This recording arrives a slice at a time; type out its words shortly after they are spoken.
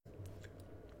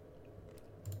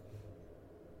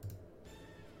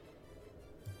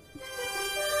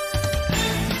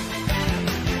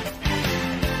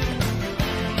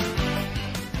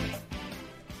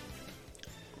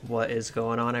What is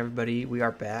going on, everybody? We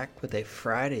are back with a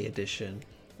Friday edition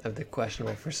of the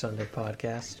Questionable for Sunday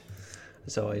podcast.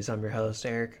 As always, I'm your host,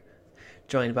 Eric,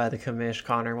 joined by the commish,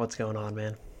 Connor. What's going on,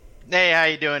 man? Hey, how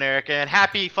you doing, Eric? And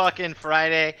happy fucking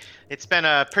Friday. It's been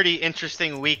a pretty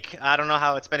interesting week. I don't know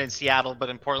how it's been in Seattle, but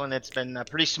in Portland it's been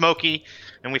pretty smoky.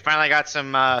 And we finally got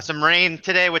some rain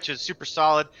today, which is super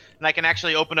solid. And I can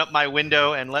actually open up my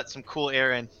window and let some cool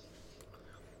air in.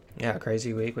 Yeah,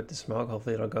 crazy week with the smoke.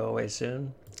 Hopefully it'll go away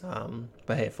soon.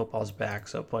 But hey, football's back,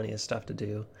 so plenty of stuff to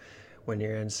do when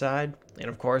you're inside. And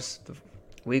of course,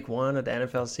 week one of the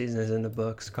NFL season is in the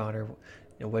books. Connor,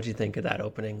 what'd you think of that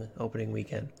opening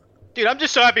weekend? Dude, I'm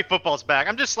just so happy football's back.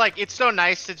 I'm just like, it's so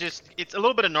nice to it's a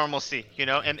little bit of normalcy,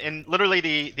 and literally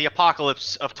the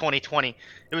apocalypse of 2020.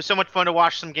 It was so much fun to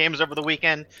watch some games over the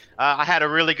weekend. I had a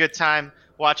really good time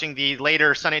watching the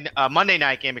later Monday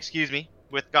night game,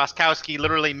 with Gostkowski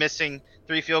literally missing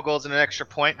 3 field goals and an extra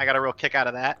point. I got a real kick out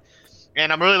of that.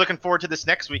 And I'm really looking forward to this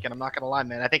next weekend. I'm not going to lie,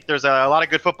 man. I think there's a lot of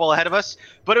good football ahead of us.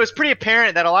 But it was pretty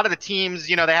apparent that a lot of the teams,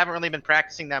 they haven't really been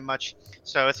practicing that much.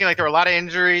 So it seemed like there were a lot of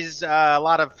injuries, a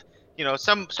lot of,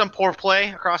 some poor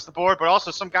play across the board. But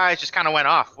also some guys just kind of went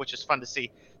off, which is fun to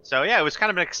see. So, yeah, it was kind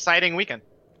of an exciting weekend.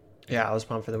 Yeah, I was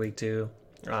pumped for the week, too.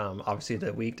 Obviously,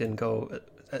 the week didn't go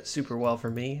super well for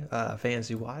me,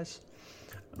 fantasy-wise.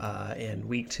 And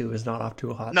week 2 is not off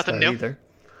to a hot start either.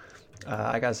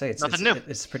 I gotta say,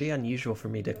 it's pretty unusual for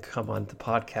me to come on the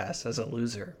podcast as a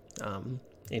loser.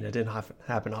 It didn't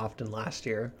happen often last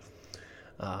year,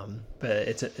 but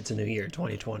it's a new year,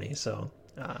 2020. So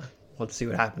let's see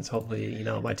what happens. Hopefully,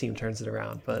 my team turns it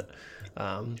around. But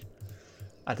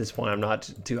at this point, I'm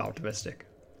not too optimistic.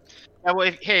 Yeah,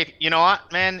 well, hey, you know what,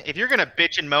 man? If you're gonna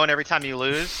bitch and moan every time you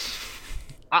lose,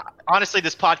 honestly,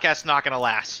 this podcast's not gonna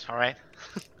last. All right.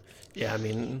 Yeah, I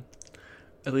mean,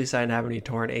 at least I didn't have any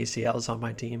torn ACLs on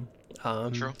my team.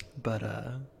 True. But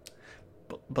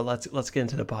let's get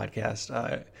into the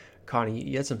podcast. Connie,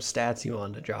 you had some stats you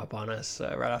wanted to drop on us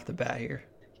right off the bat here.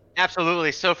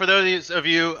 Absolutely. So for those of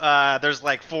you, there's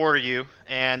like 4 of you,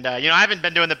 and I haven't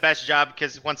been doing the best job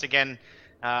because once again,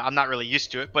 I'm not really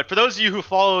used to it. But for those of you who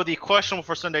follow the Questionable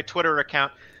for Sunday Twitter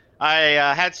account,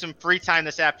 I had some free time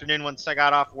this afternoon once I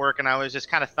got off work, and I was just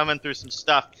kind of thumbing through some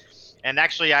stuff. And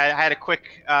actually, I had a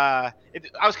quick. I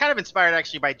was kind of inspired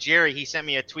actually by Jerry. He sent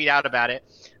me a tweet out about it.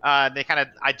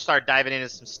 I started diving into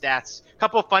some stats. A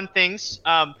couple of fun things.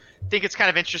 Think it's kind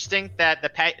of interesting that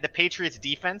the Patriots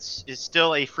defense is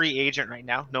still a free agent right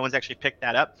now. No one's actually picked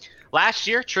that up. Last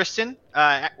year, Tristan,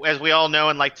 as we all know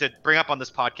and like to bring up on this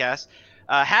podcast,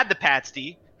 had the Pats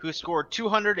D, who scored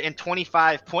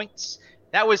 225 points.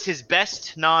 That was his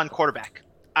best non-quarterback.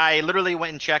 I literally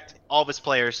went and checked all of his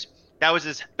players. That was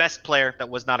his best player that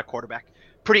was not a quarterback.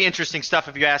 Pretty interesting stuff,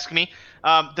 if you ask me.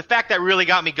 The fact that really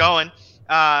got me going,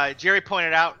 Jerry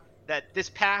pointed out that this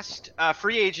past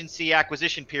free agency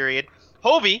acquisition period,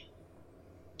 Hovey,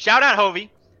 shout out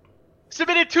Hovey,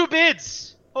 submitted 2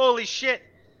 bids. Holy shit.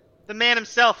 The man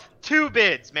himself, 2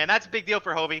 bids. Man, that's a big deal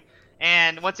for Hovey.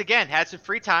 And once again, had some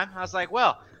free time. I was like,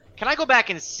 well, can I go back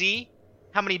and see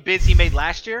how many bids he made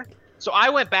last year? So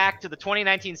I went back to the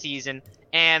 2019 season.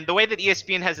 And the way that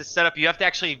ESPN has it set up, you have to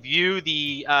actually view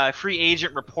the free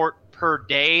agent report per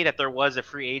day that there was a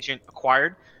free agent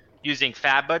acquired using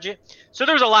Fab budget. So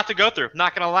there was a lot to go through,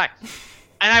 not going to lie.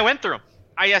 And I went through them.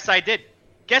 Yes, I did.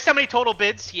 Guess how many total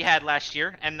bids he had last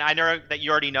year? And I know that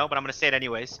you already know, but I'm going to say it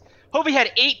anyways. Hovey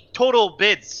had 8 total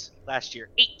bids last year.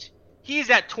 8. He's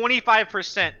at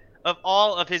 25% of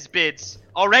all of his bids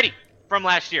already from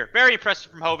last year. Very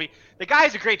impressive from Hovey. The guy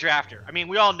is a great drafter. I mean,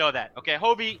 we all know that, okay?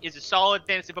 Hovey is a solid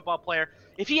fantasy football player.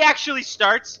 If he actually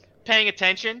starts paying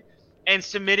attention and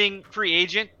submitting free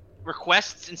agent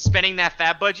requests and spending that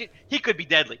Fab budget, he could be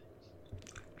deadly.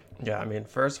 Yeah, I mean,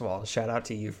 first of all, shout out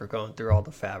to you for going through all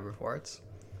the Fab reports.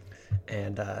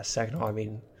 And second of all, I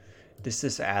mean, this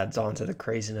just adds on to the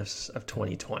craziness of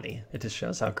 2020. It just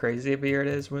shows how crazy of a year it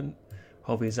is when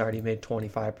Hovey's already made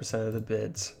 25% of the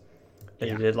bids that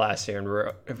he did last year,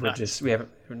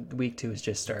 and week 2 has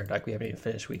just started. Like, we haven't even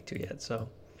finished week 2 yet, so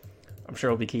I'm sure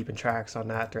we'll be keeping tracks on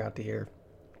that throughout the year.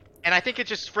 And I think it's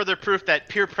just further proof that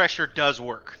peer pressure does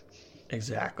work.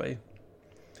 Exactly.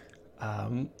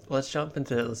 Let's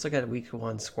look at week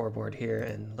 1 scoreboard here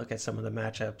and look at some of the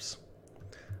matchups.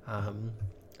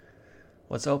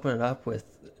 Let's open it up with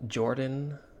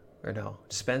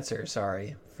Spencer,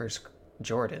 versus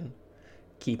Jordan.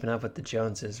 Keeping up with the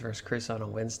Joneses versus Chris on a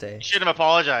Wednesday. You shouldn't have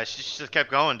apologized. You just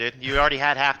kept going, dude. You already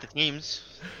had half the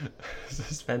teams.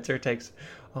 Spencer takes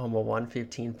home a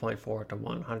 115.4 to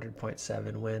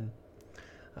 100.7 win.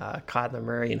 Kyler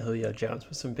Murray and Julio Jones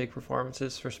with some big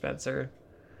performances for Spencer.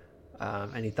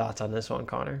 Any thoughts on this one,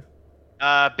 Connor?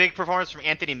 Big performance from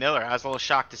Anthony Miller. I was a little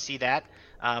shocked to see that.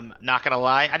 Not gonna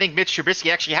lie, I think Mitch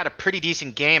Trubisky actually had a pretty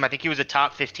decent game. I think he was a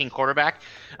top 15 quarterback.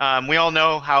 We all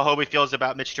know how Hobie feels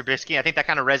about Mitch Trubisky. I think that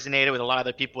kind of resonated with a lot of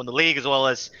the people in the league, as well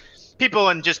as people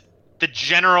in just the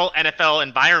general NFL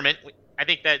environment. I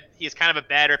think that he has kind of a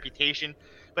bad reputation,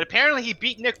 but apparently he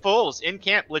beat Nick Foles in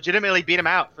camp, legitimately beat him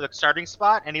out for the starting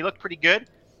spot, and he looked pretty good.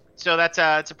 So it's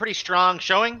a pretty strong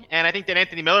showing, and I think that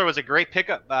Anthony Miller was a great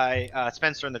pickup by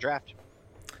Spencer in the draft.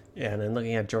 Yeah, and then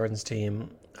looking at Jordan's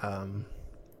team,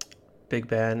 Big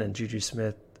Ben and Juju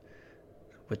Smith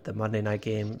with the Monday night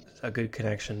game, a good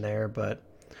connection there. But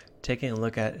taking a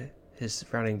look at his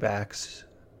running backs,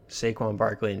 Saquon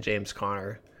Barkley and James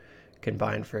Conner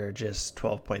combined for just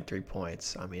 12.3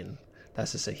 points. I mean,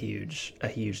 that's just a huge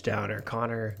downer.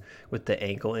 Conner with the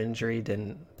ankle injury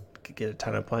didn't get a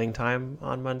ton of playing time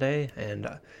on Monday, and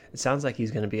it sounds like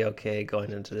he's going to be okay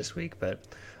going into this week, but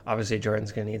obviously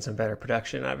Jordan's going to need some better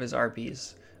production out of his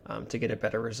RBs to get a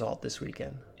better result this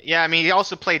weekend. Yeah, I mean, he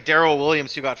also played Darrell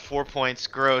Williams, who got 4 points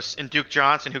gross, and Duke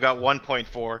Johnson, who got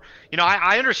 1.4.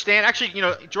 I understand. Actually,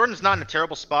 Jordan's not in a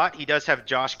terrible spot. He does have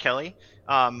Josh Kelly,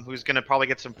 who's going to probably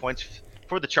get some points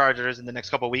for the Chargers in the next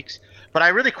couple of weeks. But I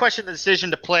really question the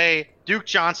decision to play Duke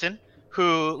Johnson,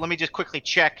 who, let me just quickly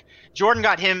check. Jordan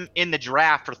got him in the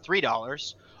draft for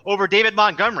 $3 over David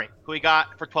Montgomery, who he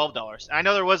got for $12. I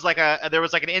know there was like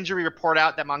an injury report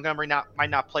out that Montgomery might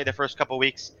not play the first couple of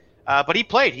weeks, but he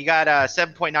played. He got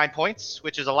 7.9 points,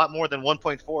 which is a lot more than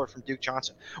 1.4 from Duke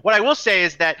Johnson. What I will say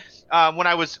is that when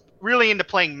I was really into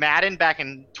playing Madden back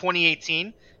in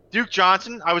 2018, Duke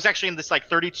Johnson, I was actually in this like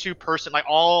 32 person, like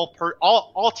all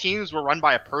teams were run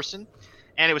by a person,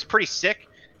 and it was pretty sick.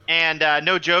 And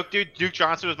no joke, dude, Duke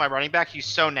Johnson was my running back. He's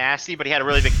so nasty, but he had a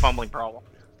really big fumbling problem.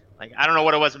 Like, I don't know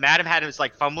what it was. Madden had his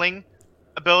like fumbling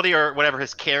ability or whatever,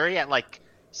 his carry at like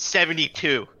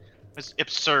 72. It was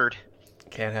absurd.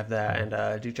 Can't have that.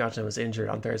 And Duke Johnson was injured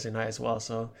on Thursday night as well.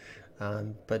 So,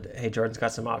 but hey, Jordan's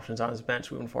got some options on his bench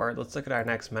moving forward. Let's look at our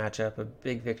next matchup. A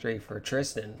big victory for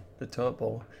Tristan, the Toilet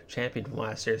Bowl champion from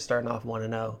last year, starting off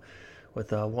 1-0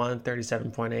 with a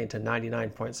 137.8 to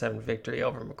 99.7 victory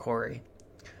over McCory.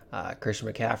 Christian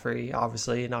McCaffrey,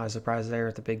 obviously, not a surprise there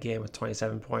with the big game with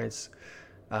 27 points.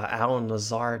 Alan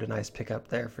Lazard, a nice pickup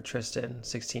there for Tristan,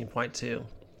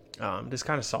 16.2. Just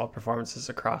kind of solid performances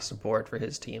across the board for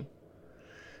his team.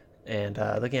 And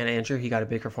looking at Andrew, he got a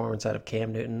big performance out of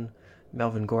Cam Newton.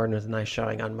 Melvin Gordon with a nice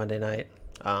showing on Monday night.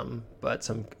 But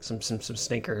some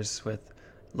stinkers with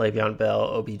Le'Veon Bell,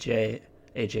 OBJ,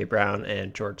 AJ Brown,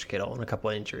 and George Kittle, and a couple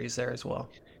of injuries there as well.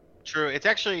 True. It's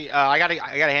actually I gotta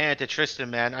hand it to Tristan,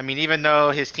 man. I mean, even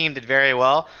though his team did very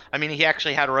well, I mean, he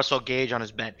actually had Russell Gage on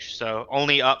his bench, so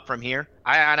only up from here.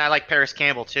 I like Paris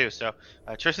Campbell too, so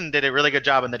Tristan did a really good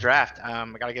job in the draft.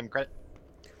 I gotta give him credit.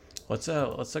 Let's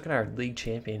look at our league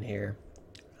champion here,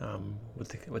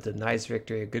 with a nice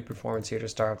victory, a good performance here to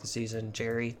start off the season.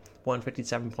 Jerry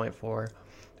 157.4,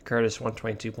 Curtis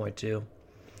 122.2.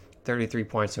 33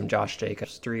 points from Josh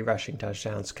Jacobs, 3 rushing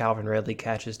touchdowns. Calvin Ridley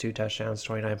catches 2 touchdowns,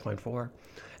 29.4.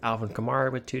 Alvin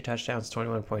Kamara with 2 touchdowns,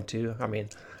 21.2. I mean,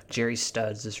 Jerry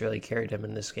Studs just really carried him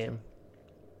in this game.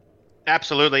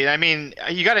 Absolutely. I mean,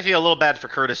 you got to feel a little bad for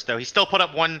Curtis, though. He still put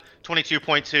up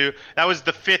 122.2. That was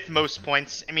the 5th most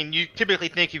points. I mean, you typically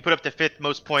think you put up the 5th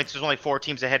most points. There's only 4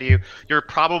 teams ahead of you. You're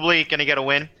probably going to get a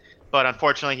win. But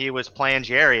unfortunately, he was playing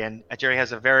Jerry, and Jerry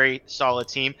has a very solid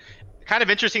team. Kind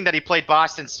of interesting that he played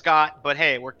Boston Scott, but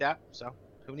hey, it worked out. So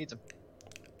who needs him?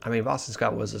 I mean, Boston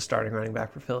Scott was a starting running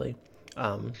back for Philly.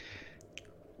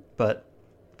 But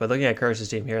looking at Curtis's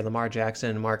team here, Lamar Jackson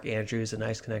and Mark Andrews, a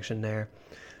nice connection there.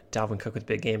 Dalvin Cook with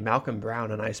big game. Malcolm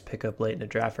Brown, a nice pickup late in the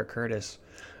draft for Curtis,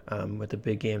 with a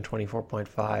big game,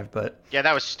 24.5. But yeah,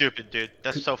 that was stupid, dude.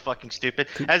 That's so fucking stupid.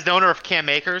 As the owner of Cam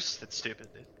Akers, that's stupid,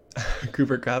 dude.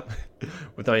 Cooper Kupp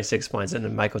with only 6 points, and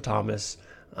then Michael Thomas.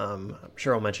 I'm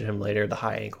sure I'll mention him later. The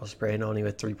high ankle sprain, only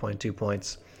with 3.2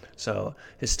 points. So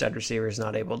his stud receiver is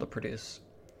not able to produce.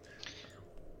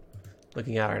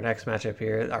 Looking at our next matchup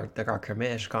here, our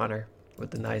commish, Connor,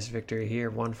 with the nice victory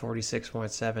here,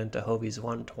 146.7 to Hobie's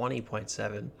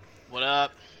 120.7. What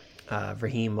up?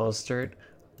 Raheem Mostert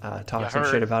talked some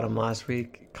shit about him last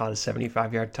week. Caught a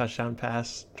 75-yard touchdown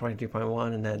pass,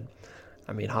 23.1. And then,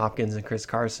 I mean, Hopkins and Chris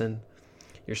Carson,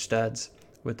 your studs,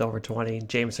 with over 20.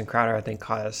 Jameson Crowder, I think,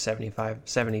 caught a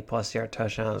 70-plus yard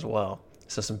touchdown as well.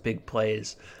 So some big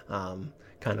plays kind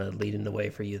of leading the way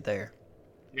for you there.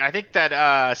 Yeah, I think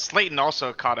that Slayton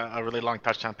also caught a really long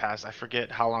touchdown pass. I forget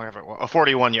how long it was. A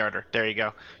 41-yarder. There you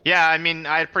go. Yeah, I mean,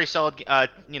 I had pretty solid,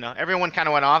 everyone kind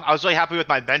of went off. I was really happy with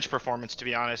my bench performance, to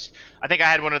be honest. I think I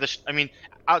had one of the,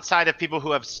 outside of people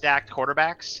who have stacked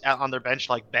quarterbacks on their bench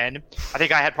like Ben, I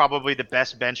think I had probably the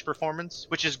best bench performance,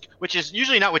 which is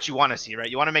usually not what you want to see, right?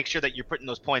 You want to make sure that you're putting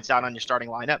those points out on your starting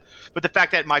lineup. But the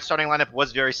fact that my starting lineup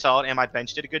was very solid and my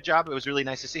bench did a good job, it was really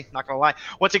nice to see. Not gonna lie.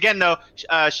 Once again, though,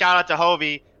 shout out to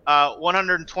Hovey.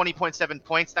 120.7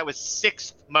 points. That was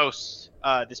 6th most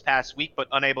this past week, but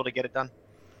unable to get it done.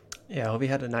 Yeah, Hovey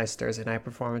had a nice Thursday night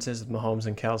performances with Mahomes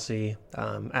and Kelsey.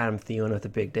 Adam Thielen with a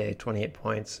big day, 28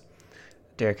 points.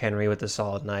 Derrick Henry with a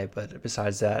solid night, but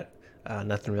besides that,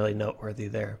 nothing really noteworthy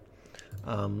there.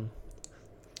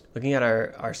 Looking at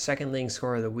our second leading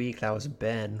scorer of the week, that was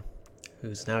Ben,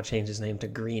 who's now changed his name to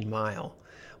Green Mile,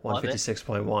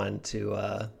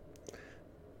 156.1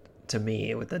 to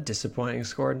me with a disappointing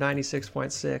score,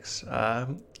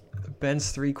 96.6.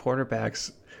 Ben's 3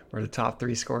 quarterbacks were the top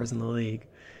 3 scorers in the league.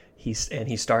 He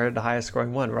started the highest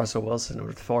scoring one, Russell Wilson,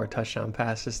 with 4 touchdown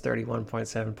passes,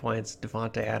 31.7 points.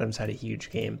 Devontae Adams had a huge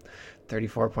game,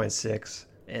 34.6,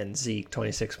 and Zeke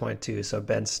 26.2. So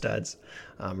Ben studs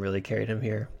really carried him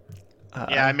here.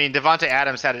 Yeah, I mean, Devontae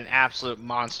Adams had an absolute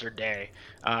monster day.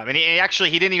 And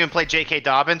he didn't even play J.K.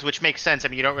 Dobbins, which makes sense. I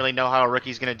mean, you don't really know how a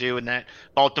rookie's going to do in that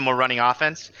Baltimore running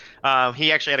offense.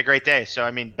 He actually had a great day. So, I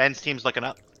mean, Ben's team's looking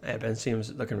up. Yeah, Ben's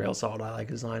team's looking real solid. I like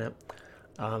his lineup.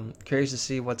 Curious to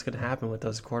see what's going to happen with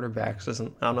those quarterbacks. I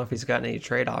don't know if he's gotten any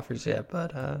trade offers yet,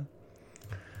 but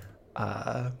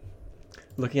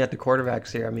looking at the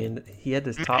quarterbacks here, I mean, he had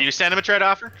this top... Did you send him a trade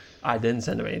offer? I didn't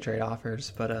send him any trade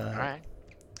offers, but all right.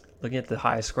 Looking at the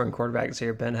highest scoring quarterbacks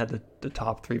here, Ben had the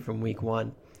top 3 from week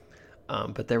 1,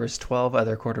 but there was 12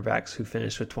 other quarterbacks who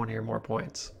finished with 20 or more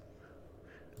points.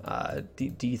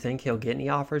 Do you think he'll get any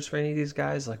offers for any of these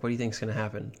guys? Like, what do you think is going to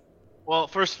happen? Well,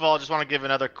 first of all, I just want to give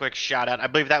another quick shout out. I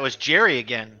believe that was Jerry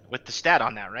again with the stat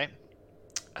on that, right?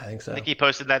 I think so. I think he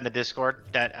posted that in the Discord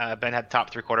that Ben had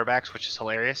top 3 quarterbacks, which is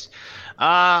hilarious.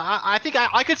 I think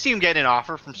I could see him getting an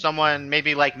offer from someone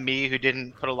maybe like me who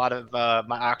didn't put a lot of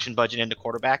my auction budget into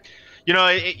quarterback. You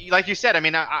know, like you said, I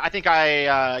mean, I think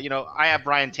I have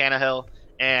Ryan Tannehill,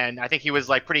 and I think he was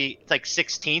like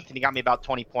 16th, and he got me about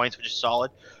 20 points, which is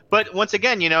solid. But once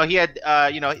again, he had,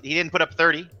 he didn't put up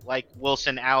 30 like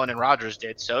Wilson, Allen, and Rodgers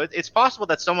did. So it's possible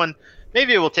that someone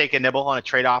maybe will take a nibble on a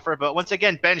trade offer. But once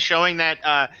again, Ben showing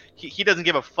that he doesn't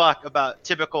give a fuck about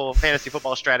typical fantasy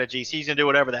football strategies. He's going to do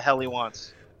whatever the hell he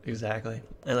wants. Exactly.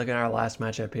 And look at our last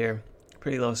matchup here.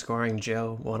 Pretty low scoring.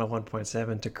 Joe,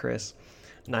 101.7 to Chris,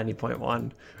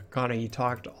 90.1. Connor, you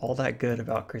talked all that good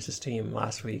about Chris's team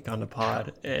last week on the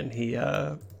pod, and he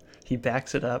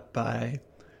backs it up by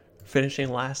finishing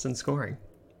last in scoring.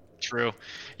 True.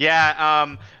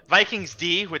 Yeah, Vikings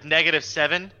D with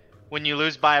 -7 when you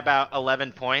lose by about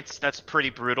 11 points. That's pretty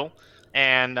brutal.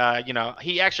 And,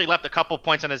 he actually left a couple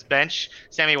points on his bench.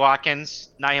 Sammy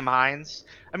Watkins, Nyheim Hines.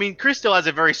 I mean, Chris still has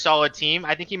a very solid team.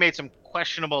 I think he made some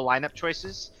questionable lineup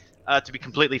choices, to be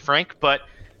completely frank. But,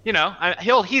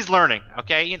 he's learning,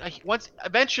 okay?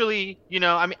 Eventually,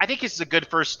 I think this is a good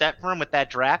first step for him with that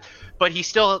draft. But he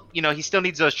still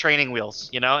needs those training wheels,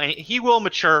 and he will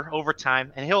mature over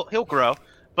time, and he'll grow.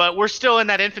 But we're still in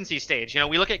that infancy stage.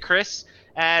 We look at Chris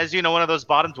as one of those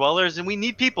bottom dwellers, and we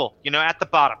need people at the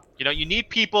bottom. You need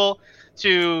people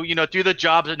to do the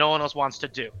jobs that no one else wants to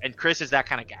do, and Chris is that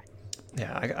kind of guy.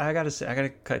 Yeah, I gotta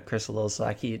cut Chris a little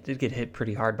slack. He did get hit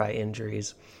pretty hard by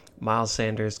injuries. Miles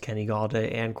Sanders, Kenny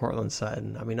Galladay, and Cortland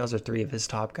Sutton. I mean, those are 3 of his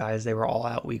top guys. They were all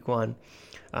out week 1.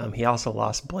 He also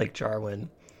lost Blake Jarwin,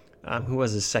 who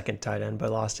was his second tight end,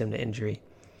 but lost him to injury.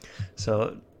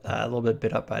 So a little bit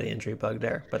bit up by the injury bug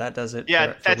there, but that does it.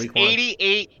 Yeah, that's week 1.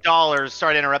 $88.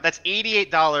 Sorry to interrupt. That's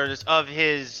 $88 of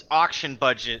his auction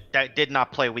budget that did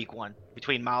not play week 1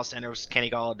 between Miles Sanders, Kenny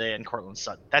Galladay, and Cortland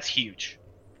Sutton. That's huge.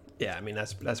 Yeah, I mean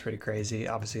that's pretty crazy.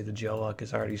 Obviously, the Joe Luck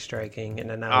is already striking, and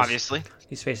then now obviously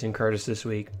he's facing Curtis this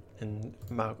week, and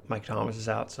Mike Thomas is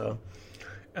out, so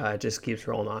it just keeps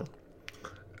rolling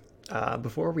on.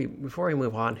 Before we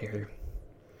move on here,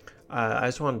 I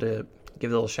just wanted to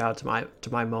give a little shout out to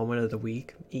my moment of the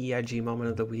week, EIG moment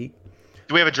of the week.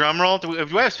 Do we have a drum roll? Do we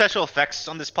have special effects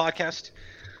on this podcast?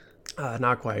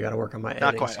 Not quite. I got to work on my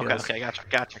not editing quite. skills. Okay,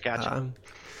 gotcha.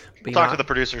 We'll talk to the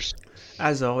producers.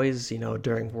 As always,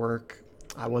 during work,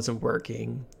 I wasn't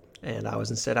working, and I was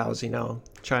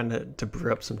trying to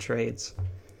brew up some trades.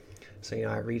 So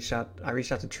I reached out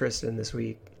to Tristan this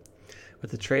week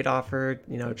with the trade offer.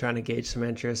 Trying to gauge some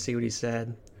interest, see what he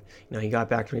said. He got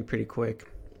back to me pretty quick.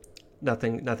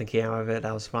 Nothing came out of it.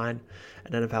 That was fine.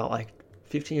 And then about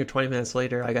 15 or 20 minutes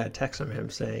later, I got a text from him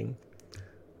saying,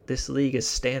 "This league is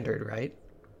standard, right?"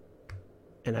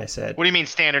 And I said, "What do you mean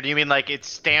standard? Do you mean like it's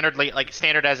standard, like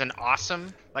standard as an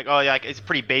awesome? Like, oh, yeah, like it's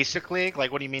pretty basic league?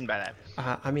 Like, what do you mean by that?"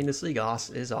 I mean, this league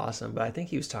is awesome, but I think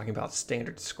he was talking about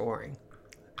standard scoring.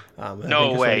 I think No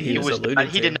that's what way. he was alluding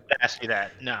He to. did not ask me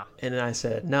that. No. And then I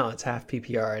said, no, it's half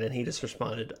PPR. And then he just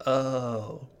responded,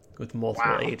 oh, with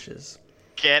multiple Wow. H's.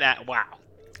 Get at wow.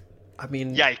 I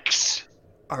mean, Yikes.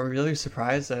 are we really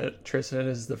surprised that Tristan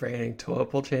is the reigning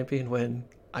toilet bowl champion when,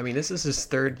 I mean, this is his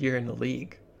 3rd year in the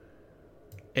league.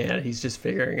 And he's just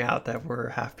figuring out that we're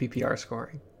half PPR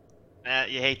scoring.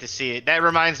 You hate to see it. That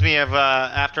reminds me of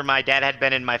after my dad had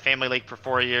been in my family league for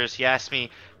 4 years. He asked me,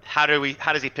 how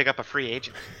does he pick up a free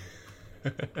agent?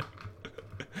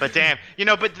 But damn,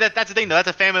 but that's the thing though. That's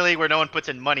a family league where no one puts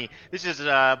in money. This is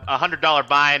a $100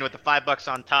 buy-in with the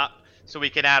 $5 on top, so we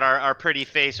can add our pretty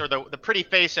face, or the pretty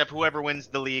face of whoever wins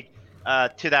the league,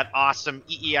 to that awesome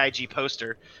EEIG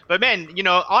poster. But man,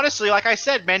 honestly, like I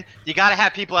said, man, you gotta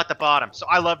have people at the bottom. So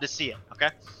I love to see it. Okay.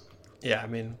 Yeah, I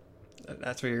mean,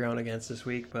 that's what you're going against this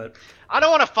week, but I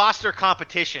don't want to foster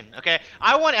competition. Okay,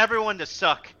 I want everyone to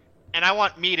suck, and I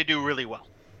want me to do really well.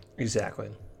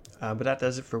 Exactly. But that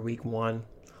does it for week 1.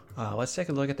 Let's take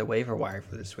a look at the waiver wire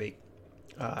for this week.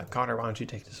 Connor, why don't you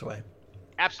take this away?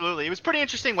 Absolutely. It was pretty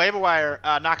interesting waiver wire,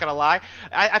 not going to lie.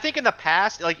 I think in the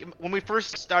past, like when we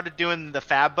first started doing the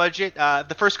fab budget,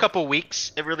 the first couple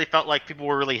weeks, it really felt like people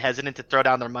were really hesitant to throw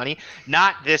down their money.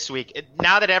 Not this week.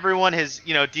 Now that everyone has,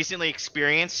 decently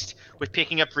experienced with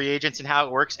picking up free agents and how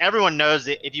it works, everyone knows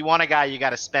that if you want a guy, you got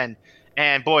to spend.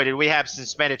 And boy, did we have some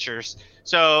expenditures.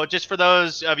 So just for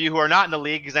those of you who are not in the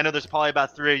league, because I know there's probably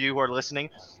about 3 of you who are listening,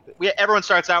 everyone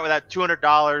starts out with that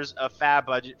 $200 of fab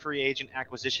budget, free agent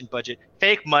acquisition budget,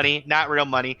 fake money, not real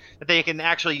money, that they can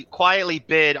actually quietly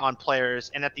bid on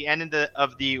players. And at the end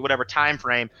of the whatever time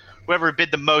frame, whoever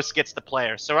bid the most gets the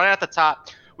player. So right at the top,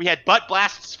 we had butt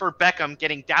blasts for Beckham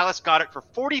getting Dallas Goedert for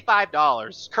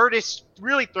 $45. Curtis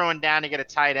really throwing down to get a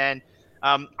tight end.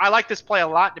 I like this play a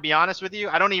lot, to be honest with you.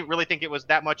 I don't even really think it was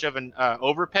that much of an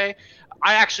overpay.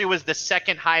 I actually was the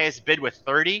second highest bid with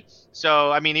 30.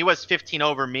 So, I mean, he was 15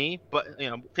 over me, but,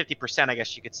 50%, I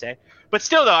guess you could say. But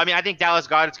still, though, I mean, I think Dallas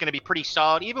Goedert's going to be pretty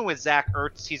solid. Even with Zach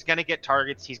Ertz, he's going to get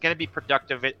targets. He's going to be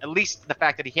productive. At least the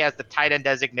fact that he has the tight end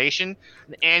designation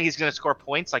and he's going to score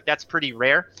points, like that's pretty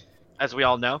rare, as we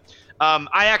all know.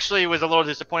 I actually was a little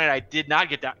disappointed I did not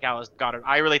get that Dallas Goedert.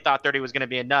 I really thought 30 was going to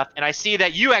be enough. And I see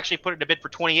that you actually put it in a bid for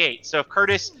 28. So if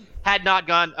Curtis had not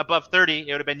gone above 30,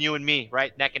 it would have been you and me,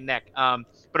 right? Neck and neck.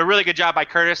 But a really good job by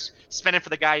Curtis, spending for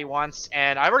the guy he wants.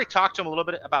 And I already talked to him a little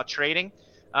bit about trading.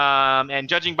 And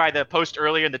judging by the post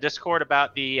earlier in the Discord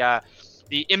about the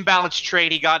imbalanced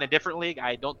trade he got in a different league,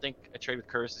 I don't think a trade with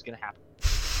Curtis is going to happen.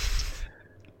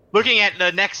 Looking at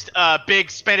the next big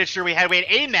expenditure we had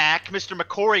AMAC, Mr.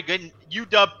 McCory, good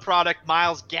UW product,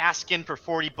 Myles Gaskin for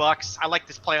 $40. I like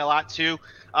this play a lot too.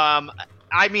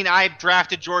 I mean, I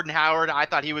drafted Jordan Howard. I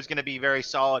thought he was going to be very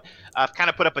solid. Kind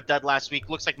of put up a dud last week.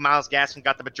 Looks like Myles Gaskin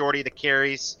got the majority of the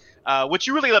carries, which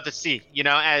you really love to see.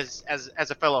 As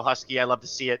a fellow Husky, I love to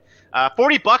see it.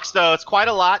 $40 though, it's quite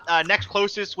a lot. Next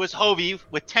closest was Hovey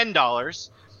with $10.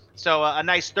 So a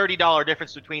nice $30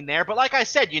 difference between there. But like I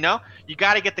said, you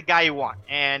got to get the guy you want.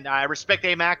 And I respect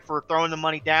AMAC for throwing the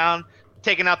money down,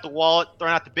 taking out the wallet,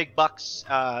 throwing out the big bucks.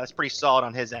 That's pretty solid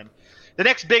on his end. The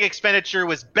next big expenditure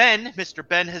was Mr.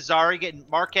 Ben Hazari, getting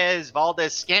Marquez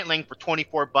Valdez-Scantling for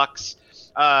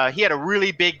 $24. He had a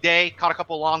really big day, caught a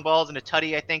couple long balls and a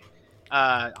tutty, I think,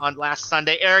 on last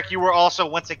Sunday. Eric, you were also,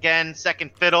 once again,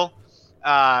 second fiddle.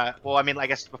 Well, I mean, I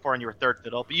guess before and you were third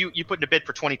fiddle, but you put in a bid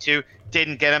for 22,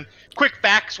 didn't get him. Quick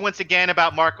facts once again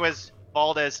about Marquez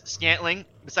Valdez-Scantling,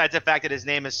 besides the fact that his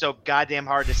name is so goddamn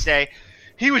hard to say.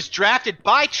 He was drafted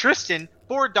by Tristan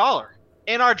for $1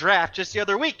 in our draft just the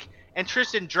other week, and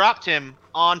Tristan dropped him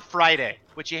on Friday,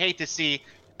 which you hate to see,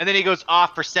 and then he goes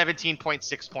off for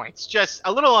 17.6 points. Just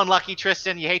a little unlucky,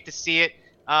 Tristan. You hate to see it.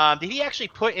 Did he actually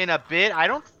put in a bid? I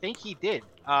don't think he did.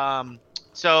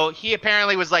 So he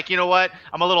apparently was like, you know what?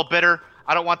 I'm a little bitter.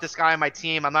 I don't want this guy on my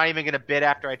team. I'm not even going to bid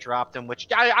after I dropped him, which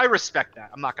I respect that.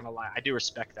 I'm not going to lie. I do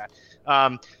respect that.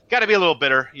 Got to be a little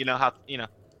bitter.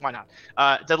 Why not?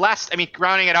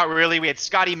 Rounding it out, really, we had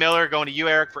Scotty Miller going to you,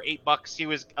 Eric, for $8. He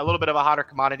was a little bit of a hotter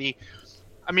commodity.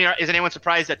 I mean, is anyone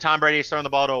surprised that Tom Brady is throwing the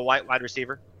ball to a white wide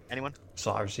receiver? Anyone?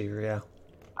 Slot receiver, yeah.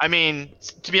 I mean,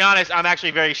 to be honest, I'm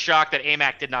actually very shocked that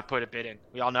AMAC did not put a bid in.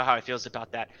 We all know how he feels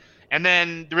about that. And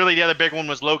then really the other big one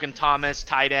was Logan Thomas,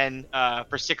 tight end,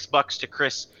 for $6 to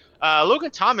Chris.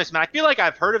 Logan Thomas, man, I feel like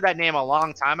I've heard of that name a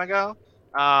long time ago.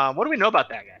 What do we know about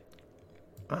that guy?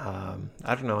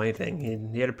 I don't know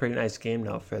anything. He had a pretty nice game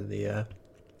though for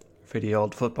the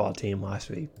old football team last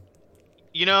week.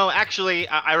 Actually,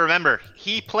 I remember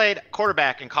he played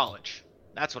quarterback in college.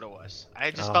 That's what it was.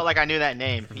 I just felt like I knew that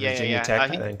name. Virginia Tech, I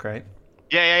think, right?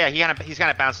 Yeah. He's kind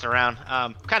of bounced around.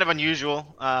 Kind of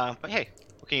unusual. But hey,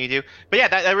 what can you do? But yeah,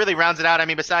 that really rounds it out. I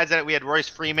mean, besides that, we had Royce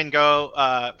Freeman go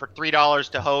for $3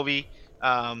 to Hovey.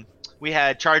 We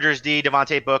had Chargers D,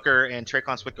 Devontae Booker, and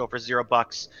Traquan Swift go for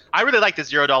 $0. I really like the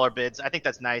 $0 bids. I think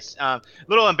that's nice. A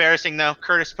little embarrassing though.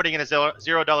 Curtis putting in a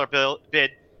 $0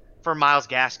 bid for Myles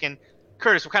Gaskin.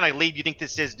 Curtis, what kind of lead do you think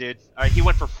this is, dude? All right, he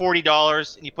went for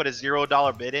 $40 and you put a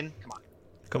 $0 bid in. Come on.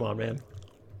 Come on, man.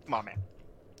 Come on, man.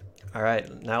 All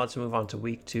right, now let's move on to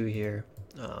week 2 here.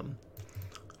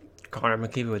 Connor, I'm gonna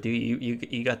keep it with you.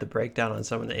 You got the breakdown on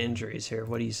some of the injuries here.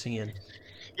 What are you seeing?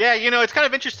 Yeah, it's kind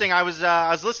of interesting. I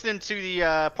was listening to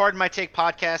the Pardon My Take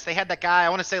podcast. They had that guy. I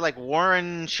want to say like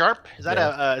Warren Sharp. Is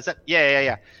that is that?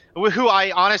 Yeah. Who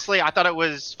I thought it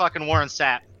was fucking Warren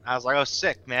Sapp. I was like, oh,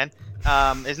 sick, man.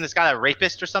 Isn't this guy a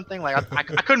rapist or something? Like, I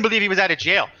couldn't believe he was out of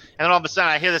jail. And then all of a sudden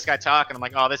I hear this guy talk and I'm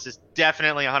like, oh, this is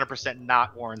definitely 100%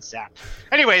 not Warren Sapp.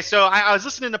 Anyway, so I was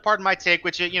listening to Pardon My Take,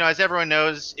 which, as everyone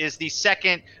knows, is the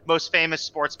second most famous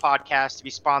sports podcast to be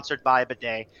sponsored by a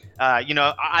bidet.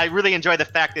 I really enjoy the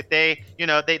fact that they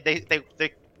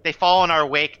follow in our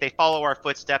wake. They follow our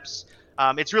footsteps.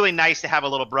 It's really nice to have a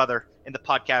little brother in the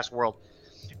podcast world.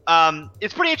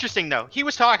 It's pretty interesting though. He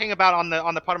was talking about on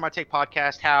the Part of My Take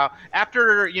podcast how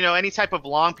after any type of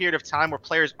long period of time where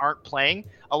players aren't playing,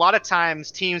 a lot of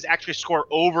times teams actually score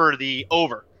over the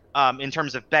over in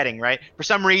terms of betting, right? For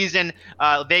some reason,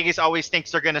 Vegas always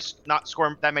thinks they're gonna not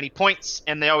score that many points,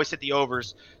 and they always hit the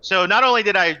overs. So not only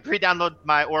did I re-download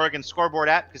my Oregon scoreboard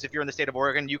app, because if you're in the state of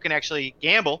Oregon, you can actually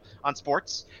gamble on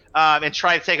sports and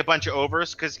try to take a bunch of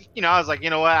overs. Because I was like,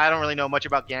 you know what, I don't really know much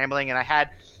about gambling, and I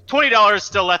had $20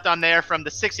 still left on there from the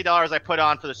 $60 I put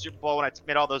on for the Super Bowl when I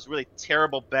made all those really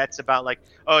terrible bets about like,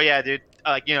 oh yeah, dude,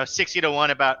 60-1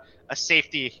 about a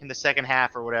safety in the second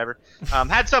half or whatever.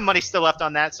 Had some money still left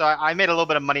on that, so I made a little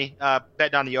bit of money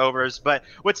betting on the overs. But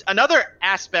what's another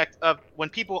aspect of when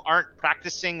people aren't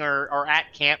practicing or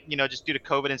at camp, just due to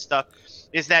COVID and stuff,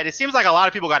 is that it seems like a lot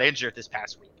of people got injured this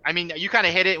past week. I mean, you kind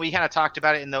of hit it. We kind of talked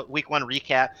about it in the week 1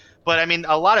 recap. But, I mean,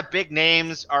 a lot of big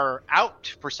names are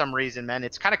out for some reason, man.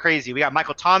 It's kind of crazy. We got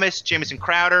Michael Thomas, Jamison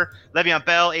Crowder, Le'Veon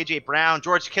Bell, A.J. Brown,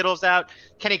 George Kittle's out,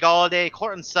 Kenny Galladay,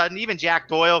 Courtland Sutton, even Jack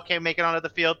Doyle can't make it onto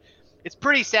the field. It's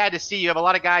pretty sad to see. You have a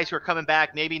lot of guys who are coming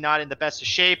back, maybe not in the best of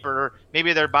shape, or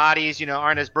maybe their bodies,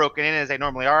 aren't as broken in as they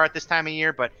normally are at this time of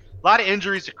year. But a lot of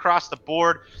injuries across the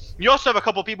board. You also have a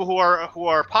couple people who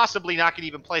are possibly not going to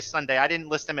even play Sunday. I didn't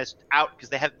list them as out because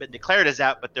they haven't been declared as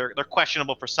out, but they're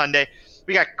questionable for Sunday.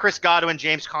 We got Chris Godwin,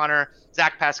 James Conner,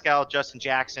 Zach Pascal, Justin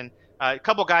Jackson, a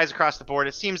couple guys across the board.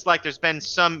 It seems like there's been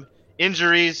some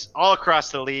injuries all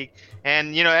across the league,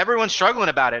 and everyone's struggling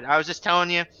about it. I was just telling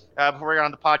you before we got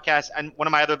on the podcast, and one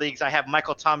of my other leagues, I have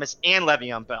Michael Thomas and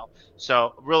Le'Veon Bell.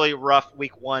 So really rough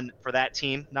week 1 for that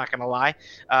team, not gonna lie.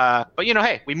 But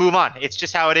hey, we move on. It's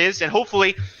just how it is, and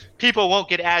hopefully people won't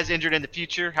get as injured in the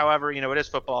future. However, it is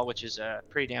football, which is a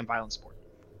pretty damn violent sport.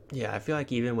 Yeah, I feel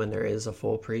like even when there is a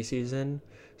full preseason,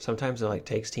 sometimes it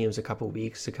takes teams a couple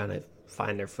weeks to kind of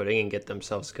find their footing and get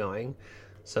themselves going.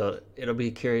 So it'll be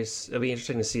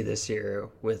interesting to see this year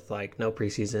with no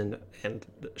preseason and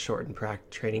shortened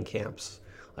training camps,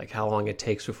 how long it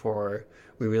takes before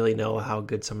we really know how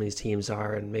good some of these teams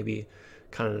are and maybe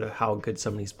kind of how good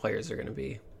some of these players are going to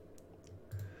be.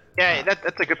 Yeah,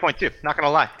 that's a good point too. Not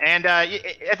gonna lie. And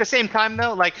at the same time,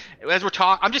 though, as we're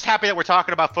talking, I'm just happy that we're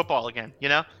talking about football again.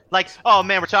 Oh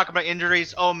man, we're talking about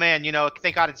injuries. Oh man,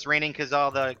 thank God it's raining because all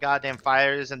the goddamn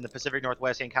fires in the Pacific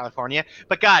Northwest and California.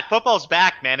 But God, football's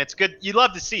back, man. It's good. You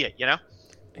love to see it,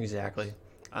 Exactly.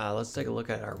 Let's take a look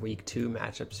at our week 2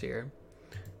 matchups here,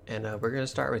 and we're gonna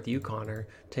start with you, Connor,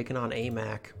 taking on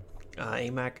AMAC.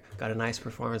 AMAC got a nice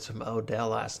performance from Odell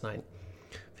last night,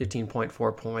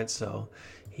 15.4 points. So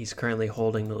he's currently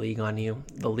holding the lead on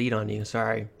you.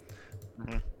 Sorry.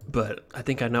 Mm-hmm. But I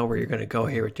think I know where you're going to go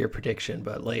here with your prediction,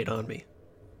 but lay it on me.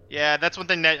 Yeah, that's one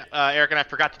thing that Eric and I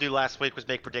forgot to do last week was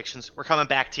make predictions. We're coming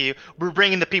back to you. We're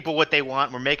bringing the people what they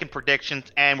want. We're making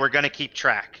predictions, and we're going to keep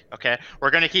track, okay?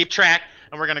 We're going to keep track,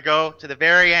 and we're going to go to the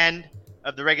very end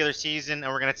of the regular season,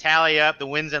 and we're going to tally up the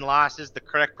wins and losses, the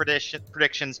correct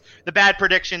predictions, the bad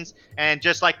predictions, and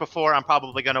just like before, I'm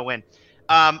probably going to win.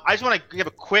 I just want to give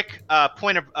a quick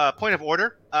point of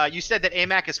order. You said that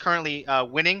AMAC is currently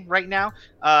winning right now.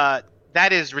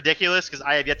 That is ridiculous because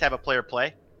I have yet to have a player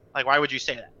play. Why would you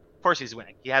say that? Of course he's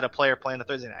winning. He had a player play in the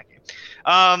Thursday night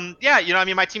game.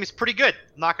 Yeah, my team is pretty good.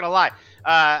 I'm not going to lie.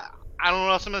 I don't know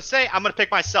what else I'm going to say. I'm going to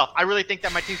pick myself. I really think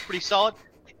that my team's pretty solid.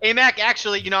 AMAC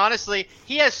actually, honestly,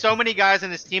 he has so many guys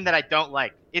in his team that I don't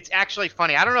like. It's actually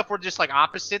funny. I don't know if we're just like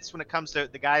opposites when it comes to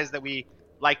the guys that we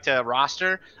like to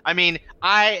roster. I mean,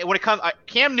 when it comes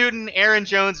Cam Newton, Aaron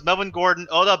Jones, Melvin Gordon,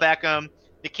 Odell Beckham,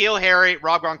 N'Keal Harry,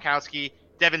 Rob Gronkowski,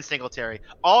 Devin Singletary.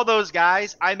 All those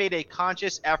guys, I made a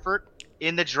conscious effort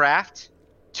in the draft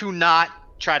to not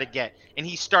try to get, and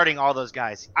he's starting all those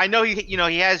guys. I know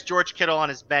he has George Kittle on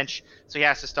his bench, so he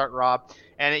has to start Rob.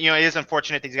 And it is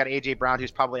unfortunate that he's got AJ Brown,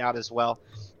 who's probably out as well.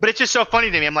 But it's just so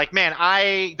funny to me. I'm like, man,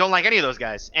 I don't like any of those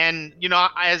guys. And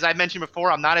as I mentioned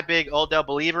before, I'm not a big Odell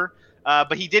believer.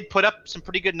 But he did put up some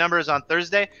pretty good numbers on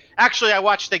Thursday. Actually, I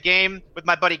watched the game with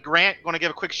my buddy Grant. Want to give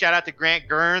a quick shout out to Grant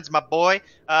Gerns, my boy.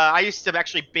 I used to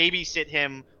actually babysit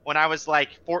him when I was like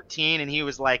 14 and he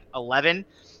was like 11.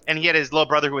 And he had his little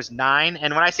brother who was 9.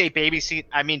 And when I say babysit,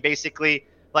 I mean basically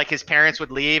like his parents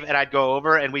would leave and I'd go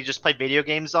over and we just play video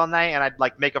games all night and I'd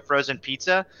like make a frozen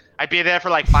pizza. I'd be there for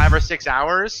like 5 or 6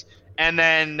 hours. And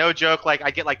then no joke, like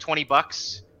I'd get like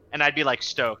 $20 and I'd be like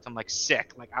stoked. I'm like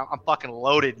sick. Like I'm fucking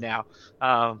loaded now.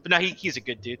 But no, he's a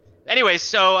good dude. Anyways,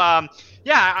 so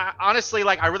honestly,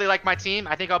 like I really like my team.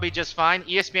 I think I'll be just fine.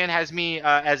 ESPN has me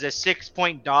as a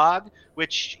 6-point dog,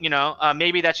 which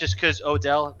maybe that's just because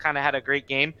Odell kind of had a great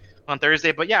game on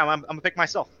Thursday. But yeah, I'm gonna pick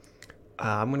myself.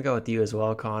 I'm gonna go with you as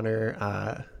well, Connor.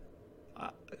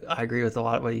 I agree with a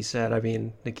lot of what you said. I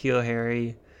mean, N'Keal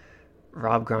Harry,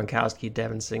 Rob Gronkowski,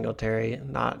 Devin Singletary.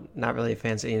 Not really a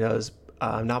fan of any of those.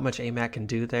 Not much AMAC can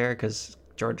do there because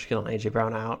George Kittle and AJ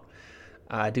Brown out.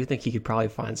 I do think he could probably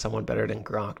find someone better than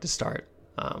Gronk to start.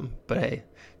 But hey,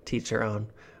 teach their own.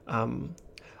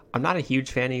 I'm not a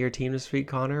huge fan of your team this week,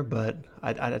 Connor, but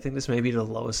I think this may be the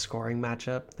lowest scoring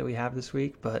matchup that we have this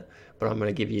week. But I'm going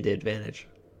to give you the advantage.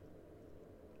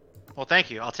 Well,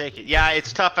 thank you. I'll take it. Yeah,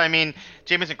 it's tough. I mean,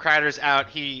 Jamison Crowder's out.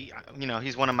 He's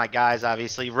one of my guys,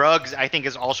 obviously. Ruggs, I think,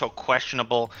 is also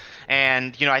questionable.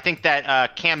 And, I think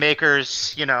that Cam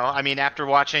Akers, after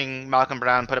watching Malcolm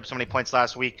Brown put up so many points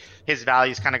last week, his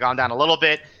value's kind of gone down a little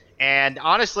bit. And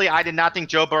honestly, I did not think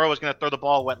Joe Burrow was going to throw the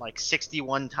ball,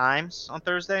 61 times on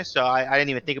Thursday. So I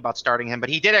didn't even think about starting him. But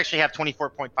he did actually have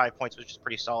 24.5 points, which is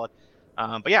pretty solid.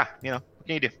 But yeah, what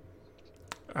can you do?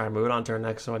 All right, moving on to our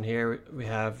next one here. We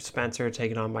have Spencer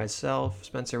taking on myself.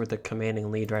 Spencer with the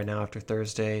commanding lead right now after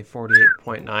Thursday,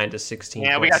 48.9 to 16.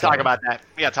 Yeah, we got to talk about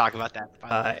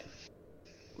that.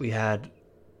 We had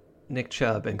Nick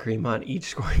Chubb and Kareem Hunt each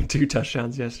scoring 2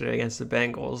 touchdowns yesterday against the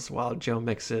Bengals, while Joe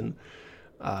Mixon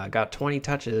got 20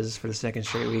 touches for the second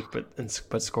straight week,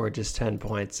 but scored just 10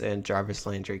 points, and Jarvis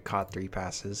Landry caught 3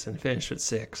 passes and finished with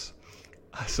 6.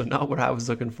 So not what I was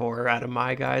looking for out of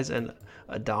my guys, and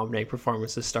a dominating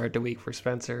performance to start the week for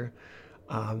Spencer.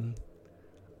 I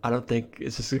don't think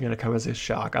it's just going to come as a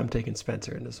shock. I'm taking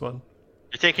Spencer in this one.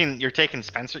 You're taking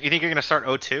Spencer? You think you're going to start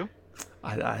 0-2?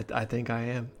 I think I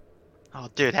am. Oh,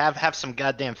 dude, have some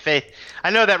goddamn faith.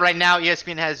 I know that right now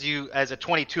ESPN has you as a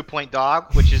 22-point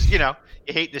dog, which is, you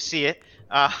hate to see it,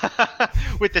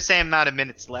 with the same amount of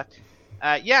minutes left.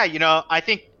 I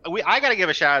think I got to give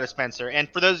a shout out to Spencer. And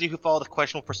for those of you who follow the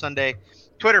Questionable for Sunday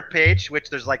Twitter page, which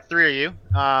there's like 3 of you,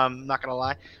 I'm not going to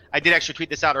lie, I did actually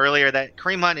tweet this out earlier that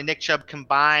Kareem Hunt and Nick Chubb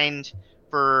combined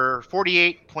for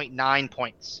 48.9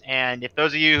 points. And if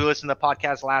those of you who listened to the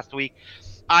podcast last week,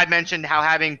 I mentioned how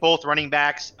having both running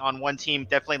backs on one team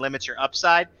definitely limits your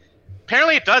upside.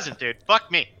 Apparently it doesn't, dude.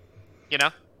 Fuck me.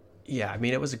 Yeah, I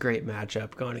mean, it was a great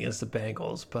matchup going against the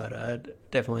Bengals, but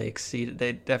definitely exceeded.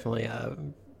 They definitely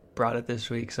brought it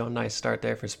this week, so nice start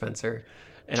there for Spencer.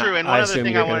 And True, and I one other assume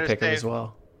thing you're I going wanted to pick to him say as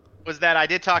well. Was that I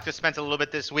did talk to Spencer a little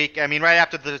bit this week. I mean, right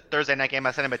after the Thursday night game,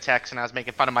 I sent him a text, and I was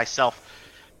making fun of myself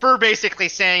for basically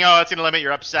saying, oh, it's going to limit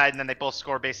your upside, and then they both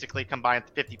score basically combined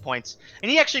 50 points.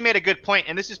 And he actually made a good point,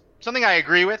 and this is something I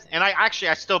agree with, and I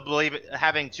still believe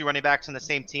having 2 running backs on the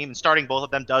same team and starting both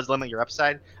of them does limit your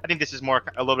upside. I think this is more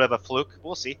a little bit of a fluke.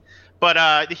 We'll see.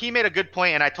 But he made a good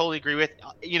point, and I totally agree with,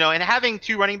 and having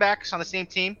 2 running backs on the same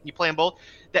team, you play them both,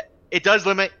 that it does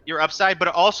limit your upside, but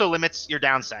it also limits your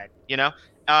downside,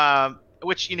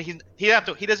 which he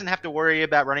doesn't have to worry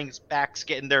about running backs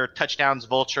getting their touchdowns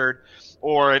vultured,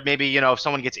 or maybe if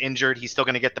someone gets injured, he's still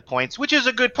going to get the points, which is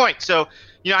a good point. So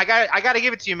I got to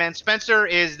give it to you, man. Spencer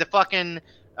is the fucking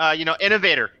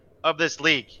innovator of this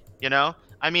league.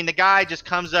 I mean, the guy just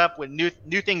comes up with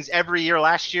new things every year.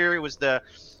 Last year it was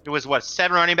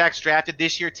 7 running backs drafted.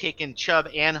 This year taking Chubb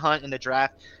and Hunt in the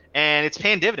draft, and it's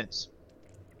paying dividends.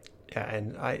 Yeah,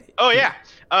 and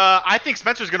I think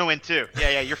Spencer's gonna win too.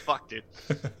 Yeah, you're fucked, dude.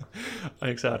 I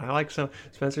think so. I like some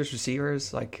Spencer's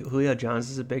receivers. Like Julio Jones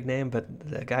is a big name, but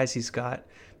the guys he's got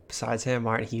besides him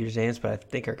aren't huge names. But I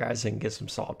think our guys can get some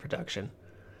solid production.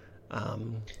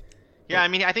 Yeah, I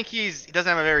mean, I think he doesn't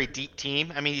have a very deep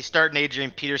team. I mean, he's starting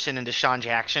Adrian Peterson and Deshaun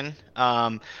Jackson.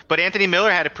 But Anthony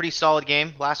Miller had a pretty solid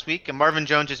game last week, and Marvin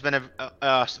Jones has been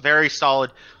a very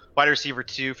solid wide receiver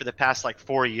too for the past like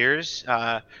 4 years.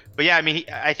 But yeah, I mean,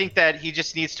 I think that he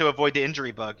just needs to avoid the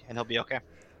injury bug, and he'll be okay.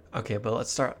 Okay, but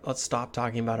let's stop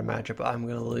talking about a matchup I'm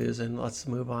gonna lose, and let's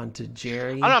move on to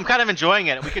Jerry. I don't know. I'm kind of enjoying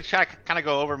it. We could try to kind of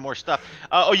go over more stuff.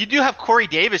 Oh, you do have Corey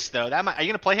Davis though. Are you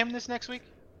gonna play him this next week?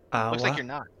 Looks like you're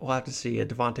not. We'll have to see.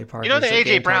 Devontae Parker. You know that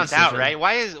AJ Brown's out, right?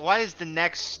 Why is the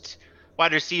next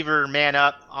wide receiver man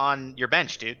up on your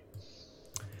bench, dude?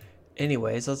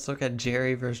 Anyways, let's look at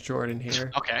Jerry versus Jordan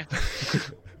here. Okay.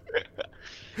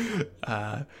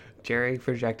 Jerry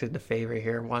projected the favorite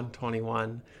here,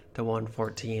 121 to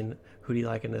 114. Who do you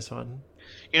like in this one?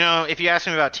 You know, if you ask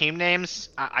me about team names,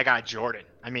 I got Jordan.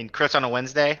 I mean, Chris on a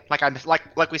Wednesday,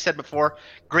 like we said before,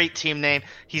 great team name.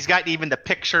 He's got even the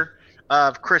picture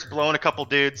of Chris blowing a couple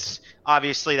dudes.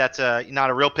 Obviously, that's not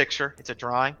a real picture; it's a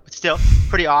drawing, but still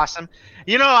pretty awesome.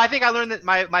 You know, I think I learned that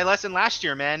my lesson last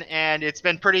year, man, and it's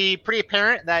been pretty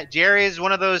apparent that Jerry is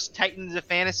one of those titans of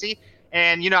fantasy.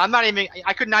 And you know,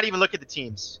 I could not even look at the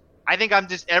teams. I think I'm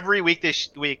just every week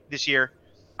this year,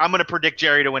 I'm gonna predict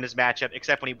Jerry to win his matchup,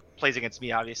 except when he plays against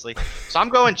me, obviously. So I'm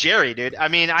going Jerry, dude. I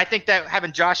mean, I think that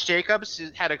having Josh Jacobs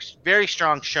had a very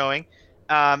strong showing.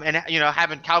 And you know,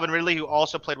 having Calvin Ridley, who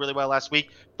also played really well last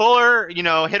week. Fuller, you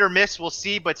know, hit or miss, we'll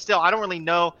see. But still, I don't really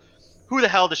know who the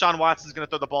hell Deshaun Watson is going to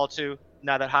throw the ball to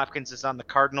now that Hopkins is on the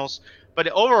Cardinals. But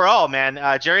overall, man,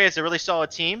 Jerry has a really solid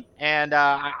team, and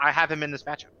I have him in this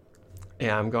matchup.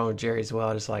 Yeah, I'm going with Jerry as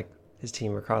well. Just like his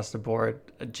team across the board.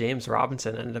 James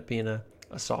Robinson ended up being a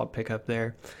solid pickup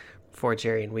there for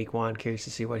Jerry in week 1. Curious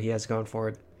to see what he has going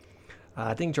forward.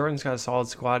 I think Jordan's got a solid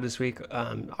squad this week.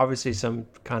 Obviously, some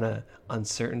kind of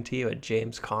uncertainty with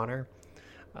James Connor,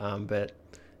 but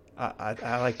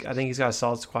I think he's got a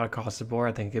solid squad across the board.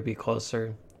 I think it could be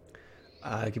closer.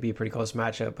 It could be a pretty close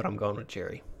matchup, but I'm going with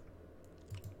Jerry.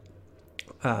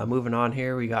 Moving on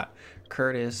here, we got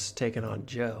Curtis taking on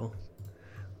Joe.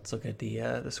 Let's look at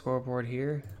the scoreboard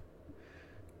here,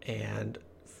 and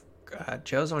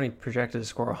Joe's only projected to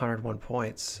score 101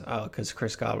 points because